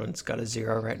Chris Godwin's got a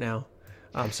 0 right now.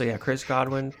 So yeah, Chris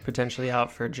Godwin potentially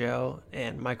out for Joe,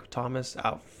 and Michael Thomas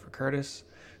out for Curtis.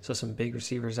 So some big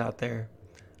receivers out there.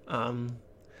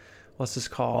 Let's just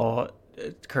call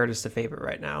Curtis the favorite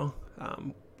right now.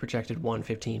 Projected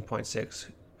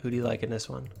 115.6. Who do you like in this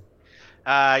one?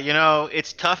 You know,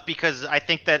 it's tough because I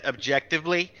think that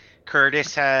objectively,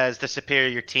 Curtis has the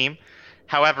superior team.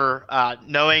 However,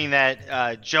 knowing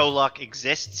that Joe Luck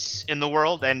exists in the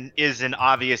world and is an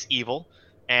obvious evil,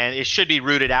 and it should be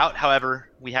rooted out. However,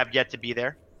 we have yet to be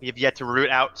there. We have yet to root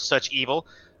out such evil.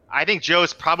 I think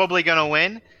Joe's probably going to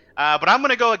win, but I'm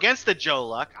going to go against the Joe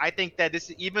Luck. I think that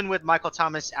even with Michael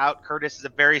Thomas out, Curtis is a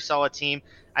very solid team.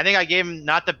 I think I gave him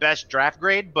not the best draft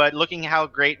grade, but looking how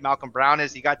great Malcolm Brown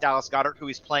is, he got Dallas Goedert, who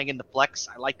he's playing in the flex.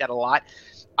 I like that a lot.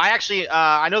 I actually,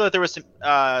 I know that there was some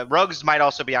Ruggs might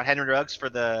also be out, Henry Ruggs for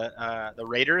the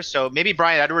Raiders. So maybe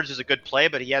Bryan Edwards is a good play,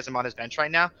 but he has him on his bench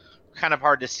right now. Kind of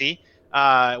hard to see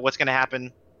what's going to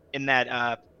happen in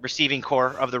that receiving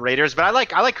core of the Raiders. But I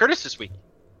like Curtis this week.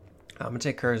 I'm gonna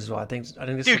take Curtis as well. I think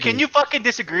this. Dude, can you fucking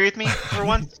disagree with me for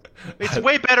once? It's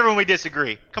way better when we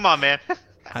disagree. Come on, man.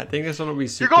 I think this one will be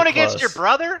super. You're going close. against your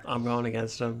brother? I'm going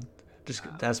against him. Just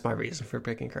that's my reason for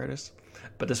picking Curtis.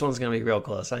 But this one's going to be real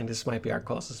close. I think this might be our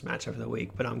closest matchup of the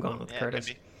week, but I'm going with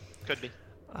Curtis. Could be.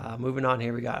 Moving on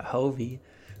here, we got Hovey.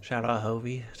 Shout out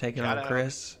Hovey taking on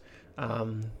Chris.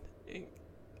 In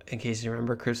case you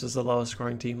remember, Chris was the lowest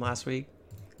scoring team last week.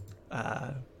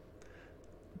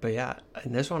 But yeah,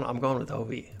 in this one, I'm going with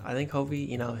Hovey. I think Hovey,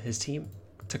 you know, his team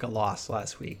took a loss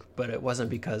last week, but it wasn't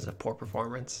because of poor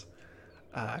performance.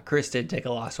 Chris did take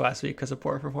a loss last week because of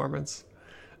poor performance.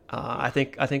 I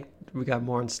think we got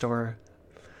more in store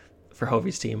for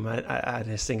Hovey's team. I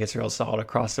just think it's real solid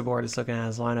across the board. Just looking at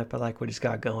his lineup, I like what he's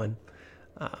got going.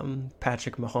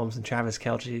 Patrick Mahomes and Travis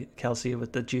Kelce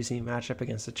with the juicy matchup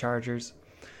against the Chargers.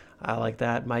 I like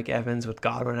that. Mike Evans with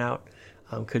Godwin out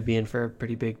could be in for a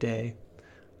pretty big day.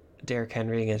 Derrick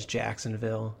Henry against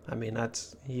Jacksonville. I mean,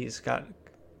 he's got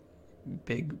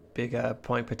big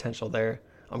point potential there.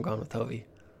 I'm going with Hovey.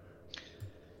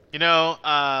 You know,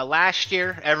 last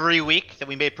year, every week that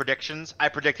we made predictions, I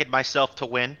predicted myself to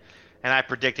win, and I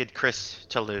predicted Chris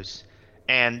to lose.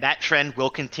 And that trend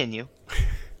will continue,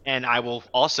 and I will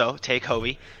also take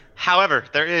Hovey. However,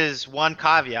 there is one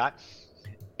caveat.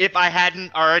 If I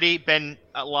hadn't already been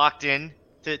locked in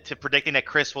to predicting that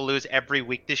Chris will lose every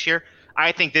week this year,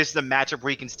 I think this is the matchup where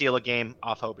he can steal a game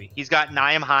off Hovey. He's got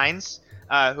Nyheim Hines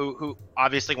who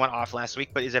obviously went off last week,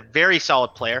 but is a very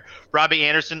solid player. Robbie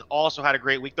Anderson also had a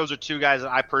great week. Those are two guys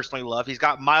that I personally love. He's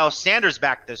got Miles Sanders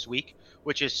back this week,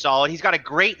 which is solid. He's got a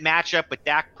great matchup with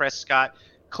Dak Prescott.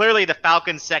 Clearly, the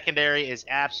Falcons secondary is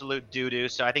absolute doo-doo,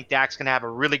 so I think Dak's going to have a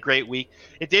really great week.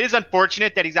 It is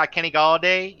unfortunate that he's got Kenny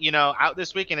Golladay, out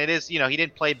this week, and it is, he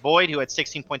didn't play Boyd, who had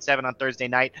 16.7 on Thursday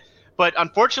night. But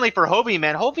unfortunately for Hovey,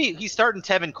 man, he's starting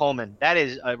Tevin Coleman. That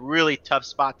is a really tough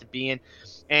spot to be in.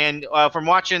 And from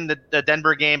watching the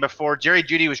Denver game before, Jerry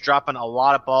Jeudy was dropping a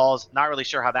lot of balls. Not really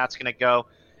sure how that's going to go.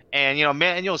 And,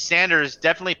 Emmanuel Sanders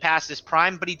definitely passed his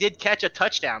prime, but he did catch a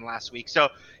touchdown last week. So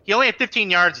he only had 15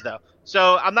 yards, though.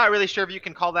 So I'm not really sure if you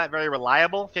can call that very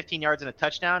reliable, 15 yards and a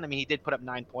touchdown. I mean, he did put up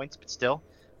 9 points, but still.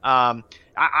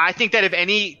 I think that if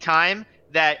any time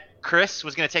that Chris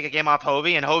was going to take a game off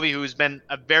Hovey, and Hovey, who's been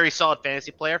a very solid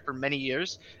fantasy player for many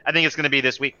years, I think it's going to be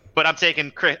this week. But I'm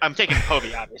taking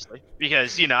Hovey, obviously,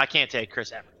 because, I can't take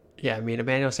Chris ever. Yeah, I mean,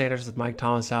 Emmanuel Sanders with Mike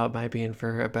Thomas out might be in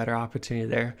for a better opportunity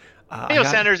there. Emmanuel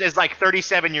Sanders is like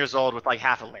 37 years old with like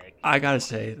half a leg. I got to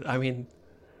say, I mean,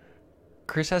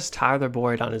 Chris has Tyler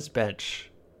Boyd on his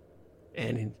bench,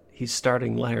 and he's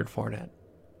starting Leonard Fournette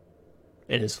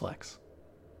in his flex.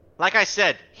 Like I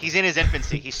said, he's in his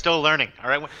infancy. He's still learning, all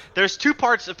right? There's two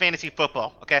parts of fantasy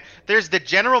football, okay? There's the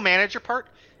general manager part,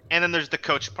 and then there's the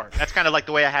coach part. That's kind of like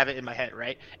the way I have it in my head,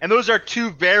 right? And those are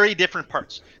two very different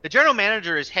parts. The general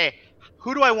manager is, hey,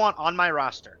 who do I want on my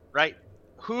roster, right?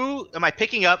 Who am I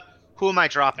picking up? Who am I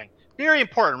dropping? Very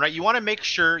important, right? You want to make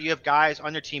sure you have guys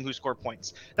on your team who score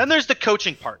points. Then there's the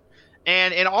coaching part.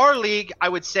 And in our league, I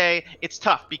would say it's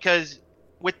tough because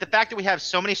with the fact that we have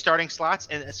so many starting slots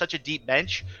and such a deep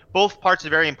bench, both parts are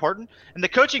very important. And the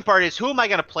coaching part is, who am I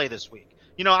going to play this week?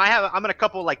 I'm in a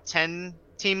couple like 10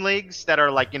 team leagues that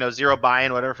are like, zero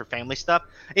buy-in, whatever, for family stuff.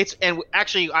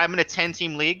 Actually I'm in a 10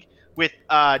 team league with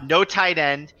no tight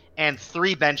end and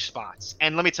 3 bench spots.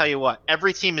 And let me tell you what,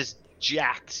 every team is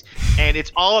jacked, and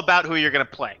it's all about who you're going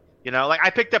to play. Like I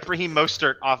picked up Raheem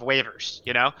Mostert off waivers,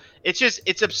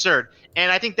 it's absurd.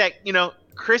 And I think that,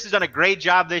 Chris has done a great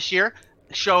job this year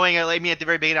showing, me at the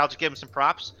very beginning, I'll just give him some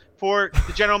props for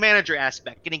the general manager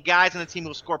aspect, getting guys on the team who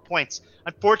will score points.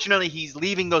 Unfortunately, he's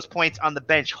leaving those points on the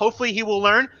bench. Hopefully he will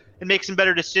learn and make some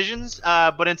better decisions.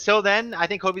 But until then, I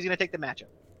think Hovey's going to take the matchup.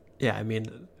 Yeah, I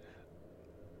mean,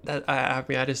 I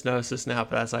just noticed this now,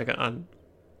 but that's like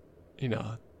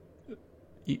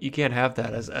you can't have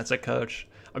that as a coach.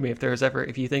 I mean,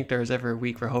 if you think there's ever a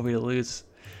week for Hovey to lose,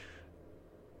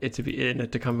 it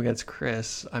to come against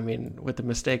Chris. I mean, with a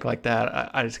mistake like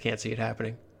that, I just can't see it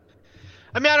happening.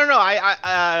 I mean, I don't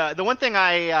know. The one thing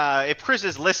if Chris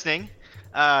is listening,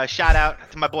 shout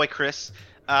out to my boy Chris.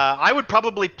 I would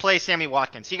probably play Sammy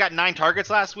Watkins. He got 9 targets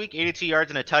last week, 82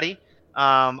 yards and a tutty.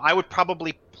 I would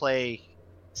probably play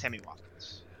Sammy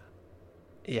Watkins.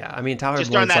 Yeah, I mean, Tyler Boyd's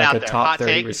like a top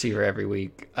 30 receiver every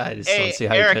week. I just don't see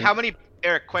how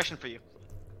Eric, question for you.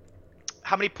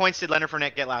 How many points did Leonard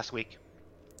Fournette get last week?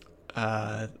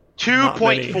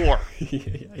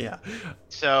 2.4. Yeah.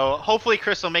 So hopefully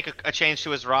Chris will make a change to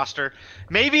his roster.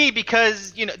 Maybe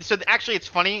because, so actually it's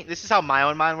funny. This is how my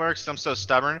own mind works. I'm so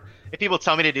stubborn. If people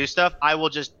tell me to do stuff, I will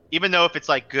just, even though if it's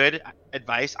like good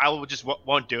advice, I will just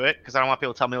won't do it because I don't want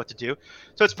people to tell me what to do.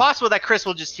 So it's possible that Chris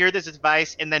will just hear this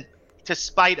advice and then to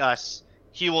spite us,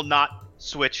 he will not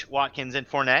switch Watkins and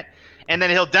Fournette. And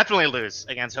then he'll definitely lose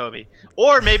against Hovey.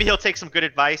 Or maybe he'll take some good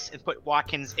advice and put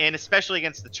Watkins in, especially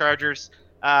against the Chargers.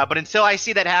 But until I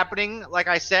see that happening, like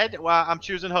I said, well, I'm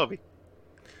choosing Hovey.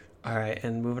 All right,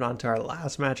 and moving on to our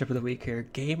last matchup of the week here,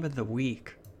 Game of the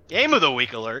Week. Game of the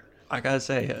Week alert. I gotta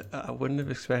say, I wouldn't have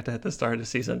expected at the start of the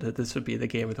season that this would be the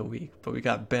Game of the Week. But we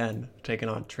got Ben taking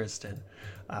on Tristan.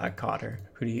 Connor,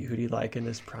 who do you like in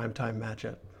this primetime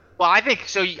matchup? Well, I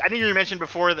think you mentioned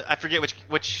before, I forget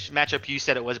which matchup you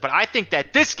said it was, but I think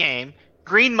that this game,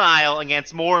 Green Mile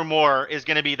against More and More, is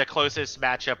going to be the closest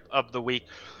matchup of the week.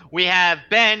 We have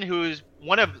Ben, who's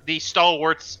one of the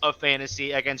stalwarts of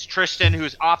fantasy, against Tristan,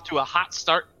 who's off to a hot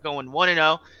start, going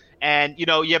 1-0. And, you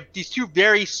have these two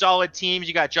very solid teams.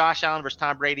 You got Josh Allen versus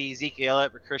Tom Brady, Ezekiel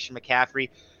Elliott versus Christian McCaffrey.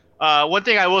 One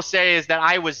thing I will say is that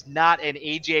I was not an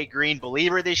A.J. Green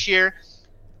believer this year.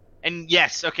 And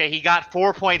yes, okay, he got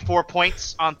 4.4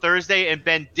 points on Thursday, and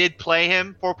Ben did play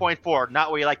him. 4.4,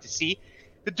 not what you like to see.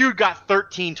 The dude got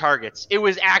 13 targets. It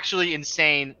was actually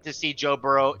insane to see Joe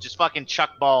Burrow just fucking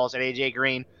chuck balls at A.J.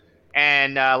 Green.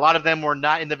 And a lot of them were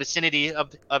not in the vicinity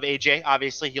of A.J.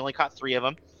 Obviously, he only caught 3 of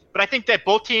them. But I think that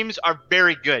both teams are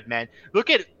very good, man. Look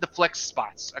at the flex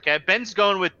spots, okay? Ben's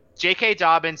going with J.K.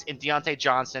 Dobbins and Deontay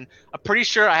Johnson. I'm pretty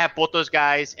sure I have both those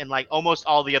guys in like almost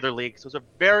all the other leagues. Those are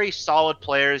very solid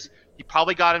players. You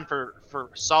probably got him for for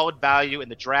solid value in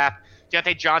the draft.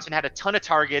 Deontay Johnson had a ton of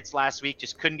targets last week,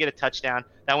 just couldn't get a touchdown.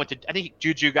 That went to, I think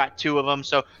Juju got 2 of them.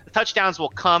 So the touchdowns will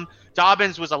come.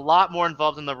 Dobbins was a lot more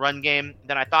involved in the run game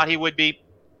than I thought he would be.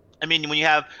 I mean, when you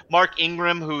have Mark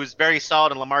Ingram, who's very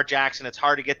solid, and Lamar Jackson, it's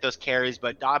hard to get those carries,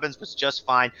 but Dobbins was just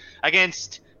fine.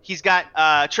 He's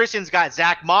got Tristan's got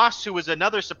Zach Moss, who was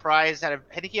another surprise. I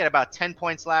think he had about 10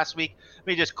 points last week. Let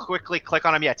me just quickly click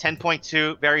on him. Yeah,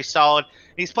 10.2, very solid.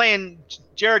 And he's playing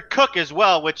Jared Cook as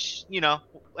well, which,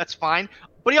 that's fine.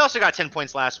 But he also got 10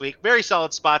 points last week. Very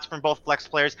solid spots from both flex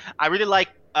players. I really like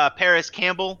Paris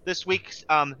Campbell this week.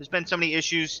 There's been so many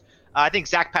issues. I think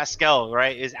Zach Pascal,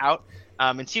 right, is out.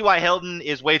 And T.Y. Hilton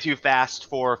is way too fast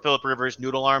for Phillip Rivers'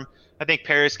 noodle arm. I think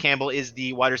Paris Campbell is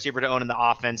the wide receiver to own in the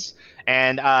offense.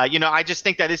 And, I just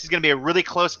think that this is going to be a really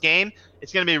close game.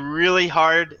 It's going to be really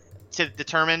hard to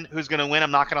determine who's going to win.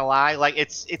 I'm not going to lie. Like,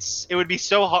 it would be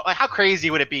so hard. Like, how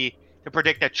crazy would it be to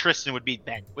predict that Tristan would beat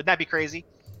Ben? Would that be crazy?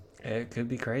 It could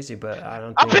be crazy, but I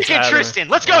don't think I'm picking Tristan.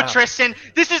 Let's go, Tristan.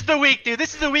 This is the week, dude.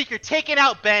 This is the week you're taking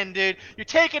out Ben, dude. You're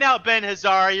taking out Ben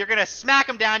Hazard. You're going to smack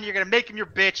him down. You're going to make him your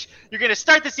bitch. You're going to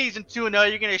start the season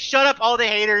 2-0. You're going to shut up all the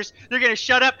haters. You're going to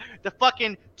shut up the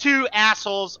fucking 2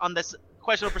 assholes on this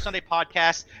Questionable for Sunday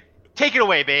podcast. Take it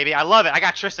away, baby. I love it. I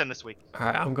got Tristan this week. All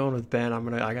right, I'm going with Ben.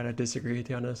 I got to disagree with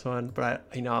you on this one, but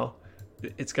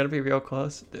it's going to be real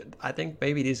close. I think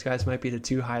maybe these guys might be the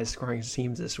 2 highest scoring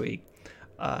teams this week.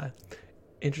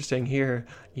 Interesting here,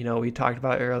 we talked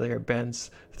about earlier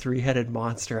Ben's 3-headed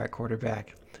monster at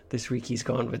quarterback. This week he's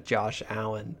going with Josh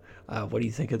Allen. What do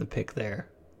you think of the pick there?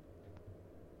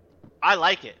 I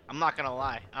like it. I'm not gonna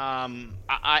lie.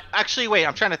 I actually wait.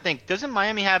 I'm trying to think. Doesn't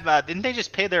Miami have? Didn't they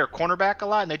just pay their cornerback a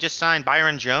lot and they just signed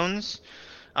Byron Jones?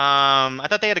 I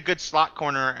thought they had a good slot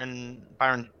corner and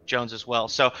Byron Jones as well.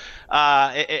 So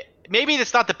maybe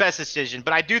it's not the best decision,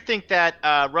 but I do think that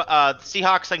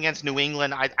Seahawks against New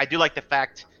England, I do like the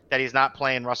fact that he's not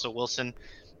playing Russell Wilson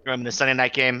in the Sunday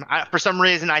night game. For some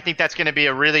reason, I think that's going to be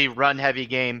a really run-heavy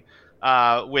game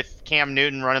with Cam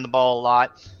Newton running the ball a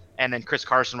lot and then Chris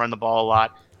Carson running the ball a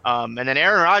lot. And then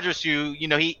Aaron Rodgers,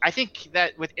 I think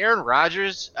that with Aaron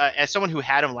Rodgers, as someone who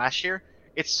had him last year,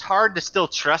 it's hard to still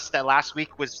trust that last week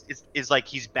is like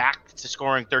he's back to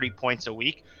scoring 30 points a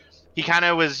week. He kind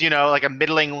of was, like a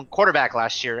middling quarterback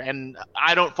last year, and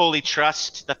I don't fully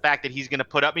trust the fact that he's going to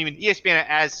put up. I mean, ESPN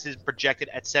has his projected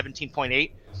at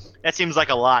 17.8. That seems like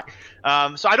a lot.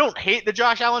 So I don't hate the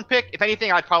Josh Allen pick. If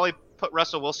anything, I'd probably put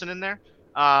Russell Wilson in there.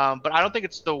 But I don't think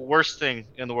it's the worst thing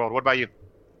in the world. What about you?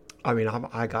 I mean,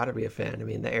 I gotta be a fan. I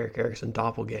mean, the Eric Erickson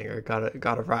doppelganger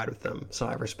gotta ride with them. So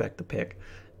I respect the pick,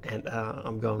 and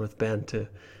I'm going with Ben to,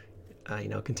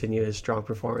 continue his strong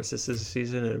performance this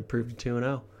season and improve to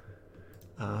 2-0.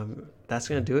 That's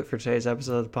going to do it for today's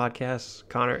episode of the podcast.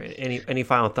 Connor, any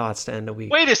final thoughts to end the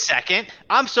week? Wait a second.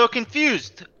 I'm so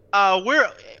confused.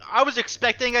 I was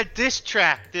expecting a diss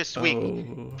track this week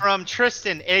from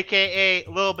Tristan, a.k.a.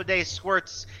 Lil Bidet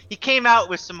Squirts. He came out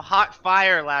with some hot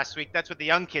fire last week. That's what the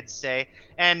young kids say.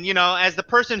 And, as the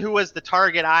person who was the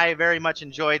target, I very much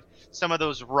enjoyed some of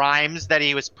those rhymes that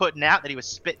he was putting out, that he was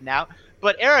spitting out.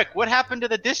 But, Eric, what happened to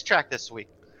the diss track this week?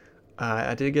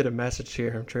 I did get a message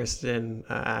here from Tristan.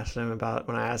 When I asked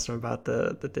him about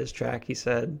the diss track, he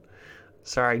said,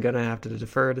 "Sorry, gonna have to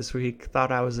defer this week.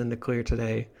 Thought I was in the clear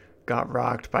today. Got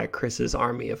rocked by Chris's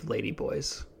army of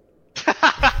ladyboys."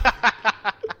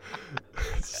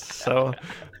 So,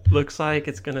 looks like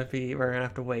we're gonna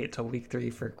have to wait till week 3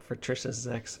 for Tristan's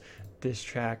next diss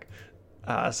track.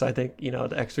 So I think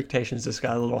the expectations just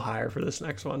got a little higher for this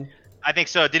next one. I think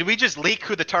so. Did we just leak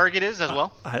who the target is as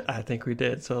well? I think we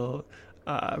did. So,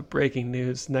 breaking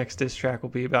news: next diss track will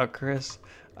be about Chris.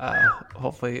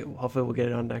 Hopefully we'll get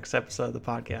it on next episode of the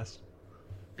podcast.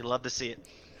 We'd love to see it.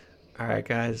 All right,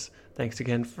 guys. Thanks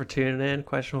again for tuning in.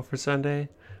 Questionable for Sunday.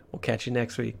 We'll catch you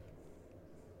next week.